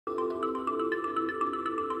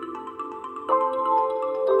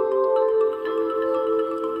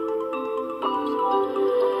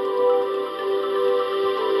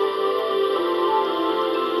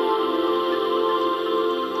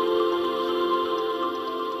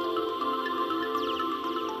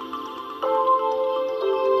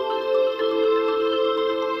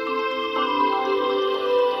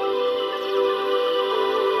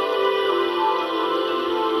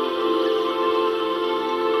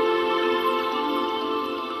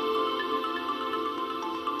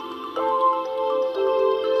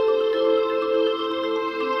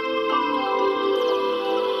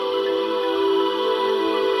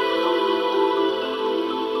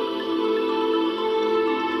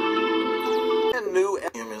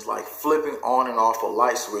like flipping on and off a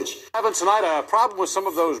light switch. Having tonight a problem with some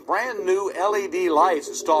of those brand new LED lights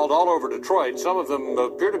installed all over Detroit. Some of them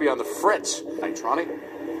appear to be on the fritz. Hey, Tronny?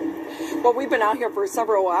 Well, we've been out here for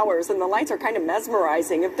several hours, and the lights are kind of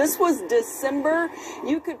mesmerizing. If this was December,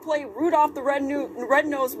 you could play Rudolph the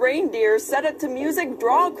Red-Nosed Reindeer, set it to music,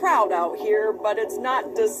 draw a crowd out here, but it's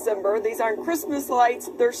not December. These aren't Christmas lights,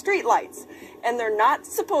 they're street lights, and they're not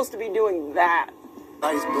supposed to be doing that.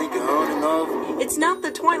 Lights blinking on and off. It's not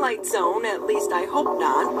the Twilight Zone, at least I hope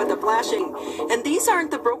not, with the flashing. And these aren't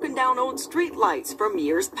the broken down old street lights from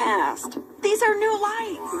years past. These are new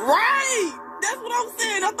lights. Right! That's what I'm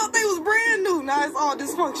saying. I thought they was brand new. Now it's all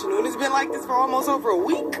dysfunctional. And it's been like this for almost over a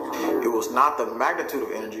week. It was not the magnitude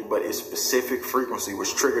of energy, but its specific frequency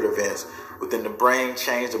which triggered events within the brain,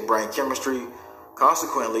 changed the brain chemistry,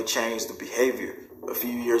 consequently changed the behavior. A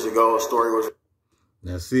few years ago, a story was...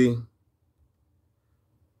 Now see,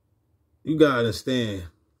 you gotta understand.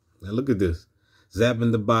 Now look at this.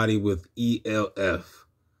 Zapping the body with ELF.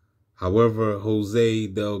 However, Jose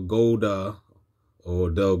Delgado,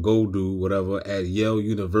 or Delgado, whatever, at Yale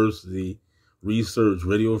University researched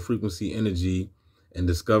radio frequency energy and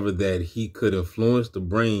discovered that he could influence the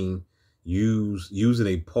brain using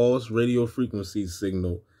a pulse radio frequency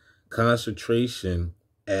signal concentration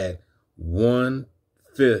at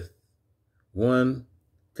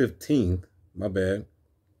 1/15th, my bad,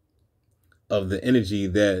 of the energy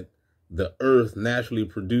that the earth naturally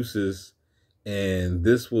produces. And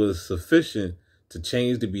this was sufficient to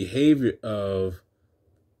change the behavior of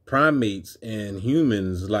primates and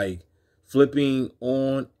humans, like flipping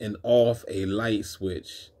on and off a light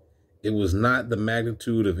switch. It was not the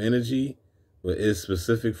magnitude of energy, but its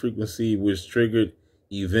specific frequency, which triggered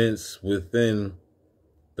events within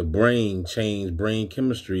the brain, changed brain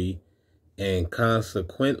chemistry, and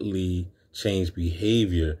consequently changed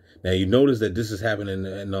behavior. Now, you notice that this is happening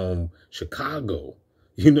in Chicago.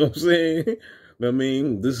 You know what I'm saying? I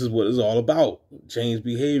mean, this is what it's all about. Change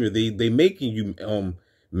behavior. They making you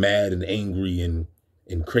mad and angry and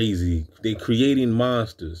crazy. They creating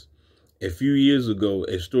monsters. A few years ago,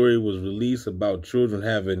 a story was released about children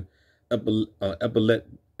having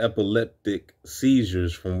epileptic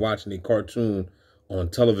seizures from watching a cartoon on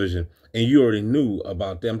television. And you already knew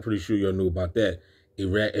about that. I'm pretty sure you already knew about that. A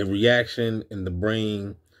reaction in the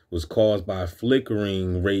brain was caused by a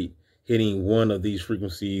flickering rate hitting one of these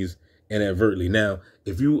frequencies inadvertently. Now,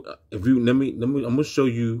 let me I'm gonna show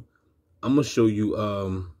you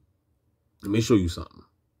something.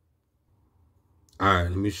 All right,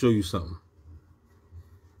 let me show you something.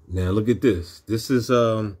 Now look at this. This is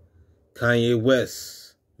Kanye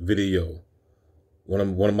West's video. One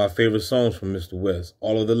of my favorite songs from Mr. West,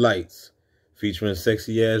 All of the Lights, featuring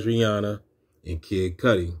sexy ass Rihanna and Kid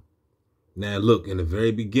Cudi. Now look, in the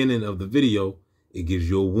very beginning of the video, it gives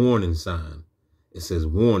you a warning sign. It says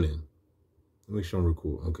warning. Let me show them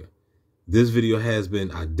record. Okay. This video has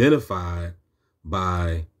been identified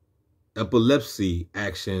by epilepsy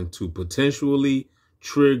action to potentially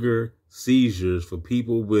trigger seizures for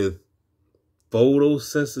people with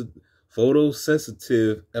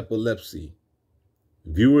photosensitive epilepsy.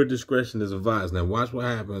 Viewer discretion is advised. Now watch what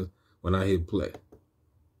happens when I hit play.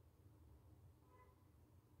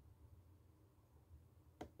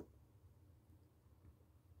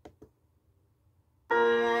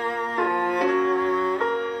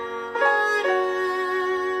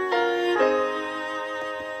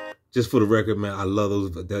 Just for the record, man, I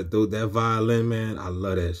love that violin, man. I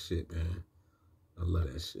love that shit, man. I love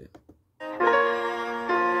that shit.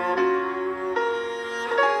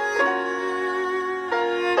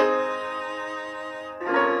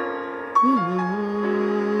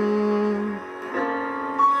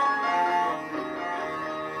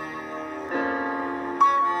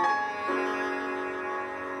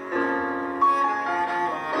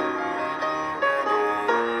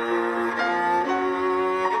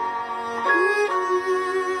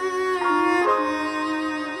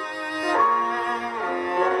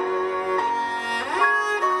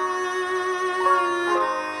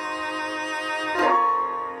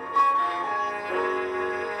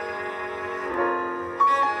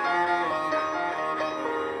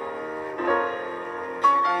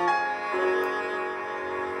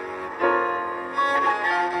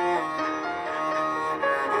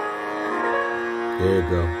 There you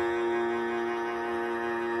go.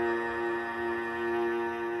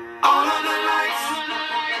 All of the lights.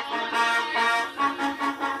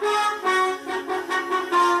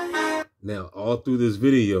 Now, all through this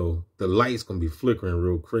video, the light's gonna be flickering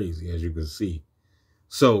real crazy, as you can see.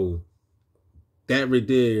 So that right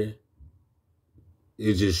there,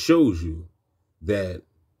 it just shows you that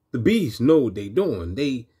the beasts know what they doing.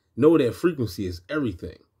 They know that frequency is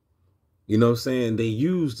everything. You know what I'm saying? They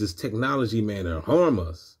use this technology, man, to harm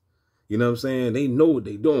us. You know what I'm saying? They know what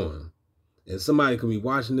they're doing. And somebody can be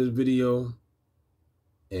watching this video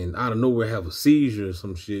and out of nowhere have a seizure or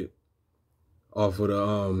some shit off of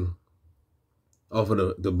the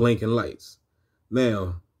blinking lights.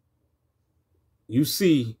 Now, you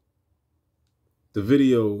see the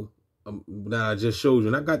video that I just showed you,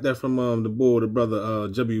 and I got that from the boy, the brother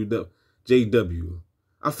JW.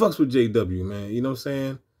 I fucks with JW, man. You know what I'm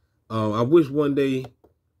saying? I wish one day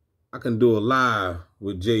I can do a live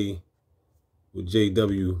with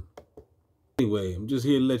JW. Anyway, I'm just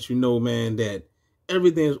here to let you know, man, that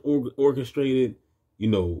everything's orchestrated. You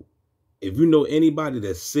know, if you know anybody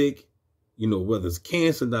that's sick, you know, whether it's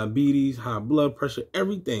cancer, diabetes, high blood pressure,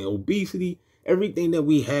 everything, obesity, everything that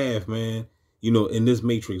we have, man, you know, in this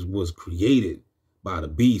matrix was created by the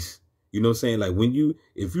beast. You know what I'm saying? Like when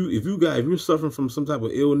if you're suffering from some type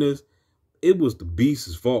of illness, it was the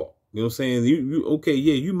beast's fault. You know what I'm saying? Okay,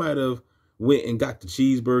 yeah, you might have went and got the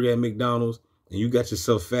cheeseburger at McDonald's and you got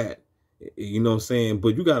yourself fat. You know what I'm saying?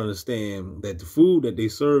 But you got to understand that the food that they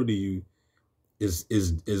serve to you is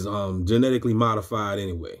genetically modified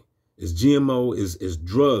anyway. It's GMO, is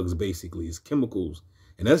drugs, basically. It's chemicals.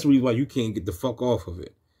 And that's the reason why you can't get the fuck off of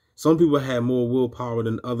it. Some people have more willpower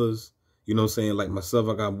than others. You know what I'm saying? Like myself,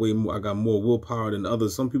 I got more willpower than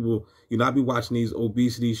others. Some people, you know, I be watching these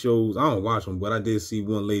obesity shows. I don't watch them, but I did see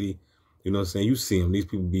one lady, you know what I'm saying? You see them. These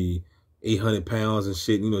people be 800 pounds and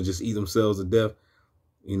shit, you know, just eat themselves to death.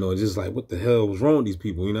 You know, just like, what the hell was wrong with these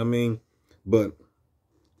people? You know what I mean? But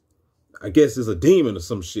I guess it's a demon or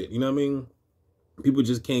some shit. You know what I mean? People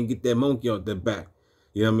just can't get that monkey out their back.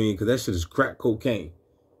 You know what I mean? Because that shit is crack cocaine.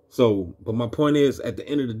 So, but my point is, at the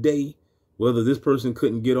end of the day, whether this person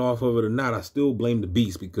couldn't get off of it or not, I still blame the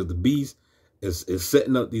beast, because the beast is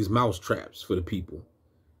setting up these mouse traps for the people.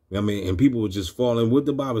 You know what I mean? And people are just falling. What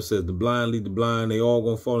the Bible says, the blind lead the blind, they all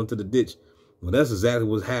gonna fall into the ditch. Well, that's exactly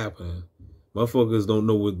what's happening. Motherfuckers don't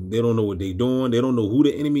know what they're doing. They don't know who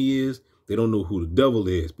the enemy is. They don't know who the devil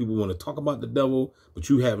is. People want to talk about the devil, but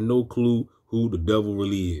you have no clue who the devil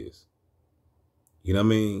really is. You know what I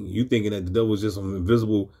mean? You thinking that the devil is just an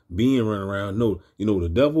invisible being running around. No, you know, the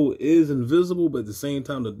devil is invisible, but at the same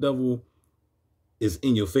time, the devil is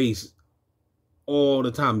in your face all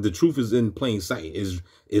the time. The truth is in plain sight.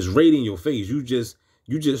 Is right in your face. You just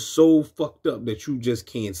so fucked up that you just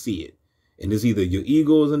can't see it. And it's either your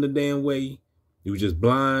ego is in the damn way, you just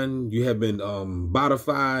blind, you have been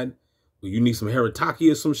bodified, or you need some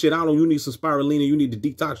Haritaki or some shit. I don't know, you need some spirulina, you need to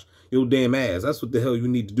detox your damn ass. That's what the hell you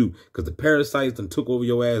need to do. Because the parasites done took over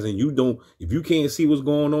your ass, and if you can't see what's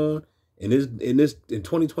going on in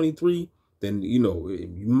 2023, then, you know,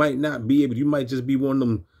 you might not be able, you might just be one of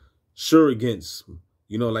them surrogates,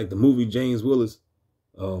 you know, like the movie James Willis.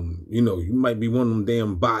 You know, you might be one of them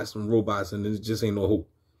damn bots and robots, and it just ain't no hope.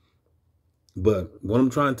 But what I'm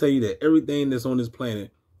trying to tell you, that everything that's on this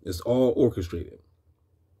planet is all orchestrated.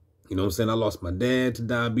 You know what I'm saying? I lost my dad to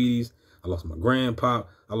diabetes. I lost my grandpa.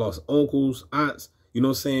 I lost uncles, aunts. You know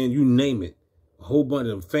what I'm saying? You name it. A whole bunch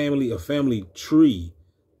of a family tree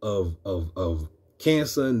of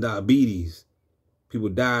cancer and diabetes. People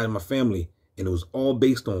died in my family. And it was all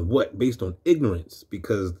based on what? Based on ignorance,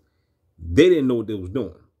 because they didn't know what they was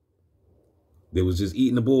doing. They was just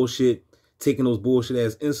eating the bullshit, taking those bullshit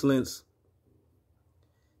ass insulins,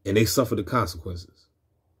 and they suffered the consequences.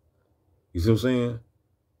 You see what I'm saying?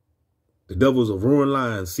 The devil is a roaring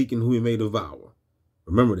lion seeking whom he may devour.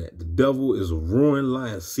 Remember that. The devil is a roaring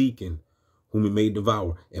lion seeking whom he may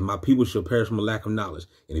devour. And my people shall perish from a lack of knowledge.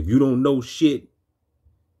 And if you don't know shit,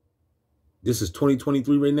 this is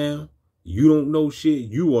 2023 right now. You don't know shit.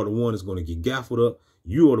 You are the one that's going to get gaffled up.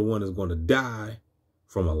 You are the one that's going to die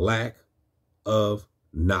from a lack of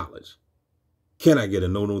knowledge. Can I get a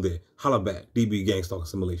no there? Holla back. DB Gang Stalker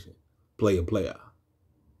Simulation. Player.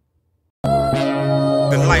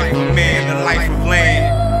 The life of man, the life of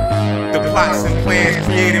land. The plots and plans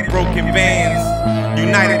created broken bands.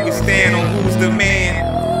 United we stand on who's the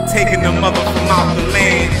man. Taking the mother from out the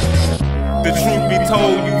land. The truth be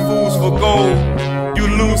told, you fools for gold. You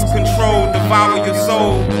lose control, devour your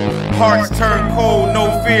soul. Hearts turn cold, no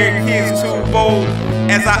fear, kids too bold.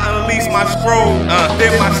 As I unleash my scroll,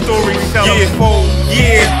 then my story shall unfold.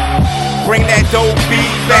 Yeah, bring that dope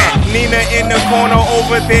beat back. Nina in the corner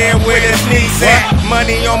over there where the sneaks at.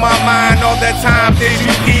 Money on my mind all the time, did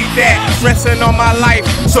you keep that? Stressing on my life,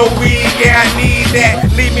 so weed, yeah, I need that.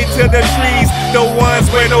 Lead me to the trees, the ones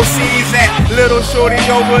where no seeds at. Little shorty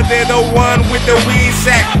over there, the one with the weed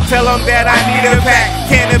sack. Tell them that I need a pack.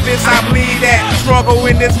 Cannabis, I bleed that. Struggle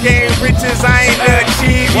in this game, riches I ain't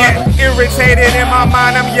achieved yet. irritated in my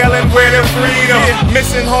mind, I'm yelling, where the freedom?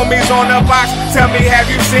 Missing homies on the box, tell me, have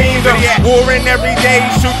you seen them? Warring every day,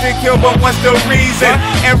 shoot to kill, but what's the reason?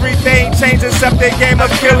 Everything changed except the game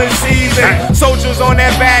of killing season. Soldiers on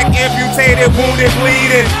their back, amputated, wounded,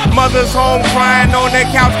 bleeding. Mothers home crying on the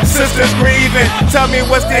couch, sisters grieving. Tell me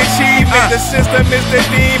what's the achievement? The system is the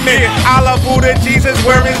demon. Allah, Buddha, Jesus,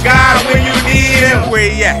 where is God when you need him? Where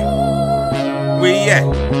he at? Where he at?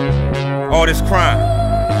 All this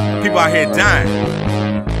crime, people out here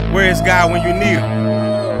dying. Where is God when you need him?